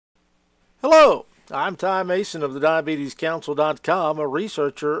Hello, I'm Ty Mason of the DiabetesCouncil.com, a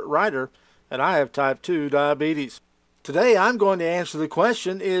researcher, writer, and I have type 2 diabetes. Today I'm going to answer the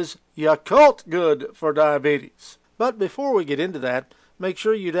question, is Yakult good for diabetes? But before we get into that, make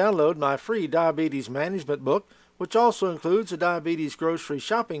sure you download my free diabetes management book, which also includes a diabetes grocery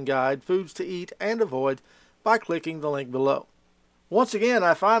shopping guide, foods to eat and avoid, by clicking the link below. Once again,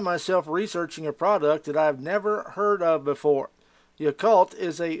 I find myself researching a product that I've never heard of before. Yakult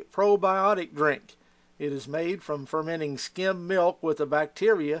is a probiotic drink. It is made from fermenting skim milk with a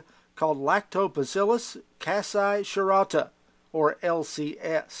bacteria called Lactobacillus casei Shirota, or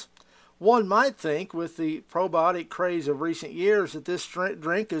LCS. One might think with the probiotic craze of recent years that this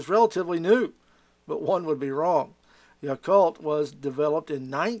drink is relatively new, but one would be wrong. Yakult was developed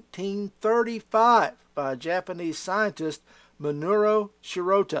in 1935 by a Japanese scientist, Minoru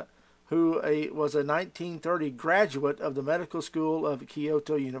Shirota, who was a 1930 graduate of the medical school of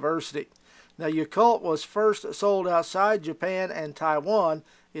Kyoto University. Now, Yakult was first sold outside Japan and Taiwan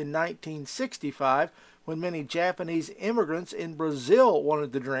in 1965 when many Japanese immigrants in Brazil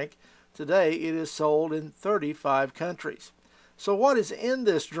wanted the drink. Today, it is sold in 35 countries. So what is in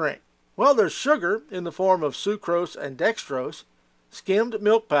this drink? Well, there's sugar in the form of sucrose and dextrose, skimmed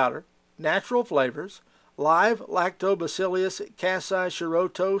milk powder, natural flavors, live Lactobacillus casei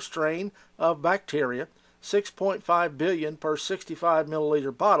Shirota strain of bacteria, 6.5 billion per 65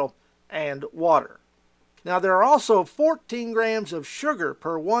 milliliter bottle, and water. Now, there are also 14 grams of sugar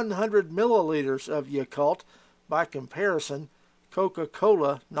per 100 milliliters of Yakult. By comparison,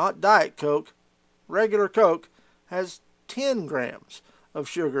 Coca-Cola, not Diet Coke, regular Coke, has 10 grams of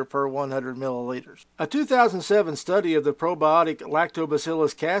sugar per 100 milliliters. A 2007 study of the probiotic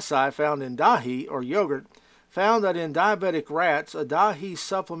Lactobacillus casei found in dahi, or yogurt, found that in diabetic rats, a dahi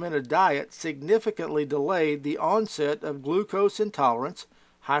supplemented diet significantly delayed the onset of glucose intolerance,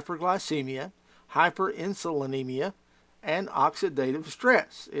 hyperglycemia, hyperinsulinemia, and oxidative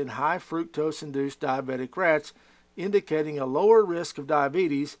stress in high fructose-induced diabetic rats, indicating a lower risk of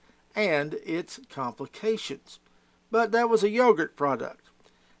diabetes and its complications. But that was a yogurt product.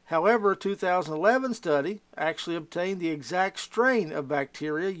 However, a 2011 study actually obtained the exact strain of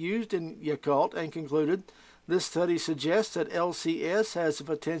bacteria used in Yakult and concluded this study suggests that LCS has the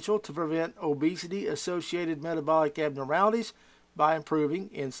potential to prevent obesity-associated metabolic abnormalities by improving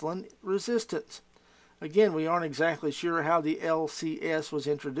insulin resistance. Again, we aren't exactly sure how the LCS was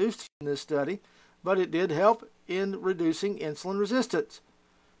introduced in this study, but it did help in reducing insulin resistance.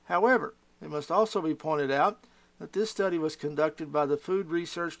 However, it must also be pointed out that this study was conducted by the Food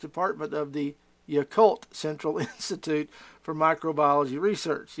Research Department of the Yakult Central Institute for Microbiology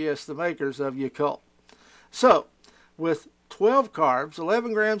Research. Yes, the makers of Yakult. So, with 12 carbs,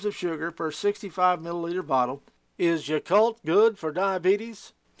 11 grams of sugar per 65 milliliter bottle, is Yakult good for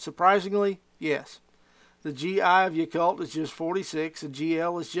diabetes? Surprisingly, yes. The GI of Yakult is just 46, the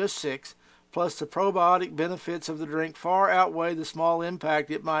GL is just 6, plus the probiotic benefits of the drink far outweigh the small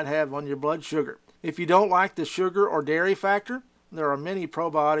impact it might have on your blood sugar. If you don't like the sugar or dairy factor, there are many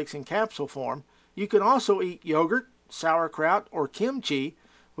probiotics in capsule form. You can also eat yogurt, sauerkraut, or kimchi,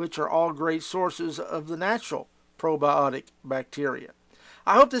 which are all great sources of the natural probiotic bacteria.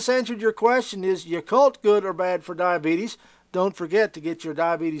 I hope this answered your question. Is Yakult good or bad for diabetes? Don't forget to get your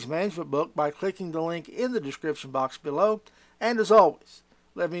diabetes management book by clicking the link in the description box below. And as always,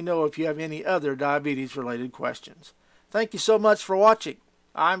 let me know if you have any other diabetes-related questions. Thank you so much for watching.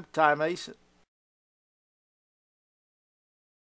 I'm Ty Mason.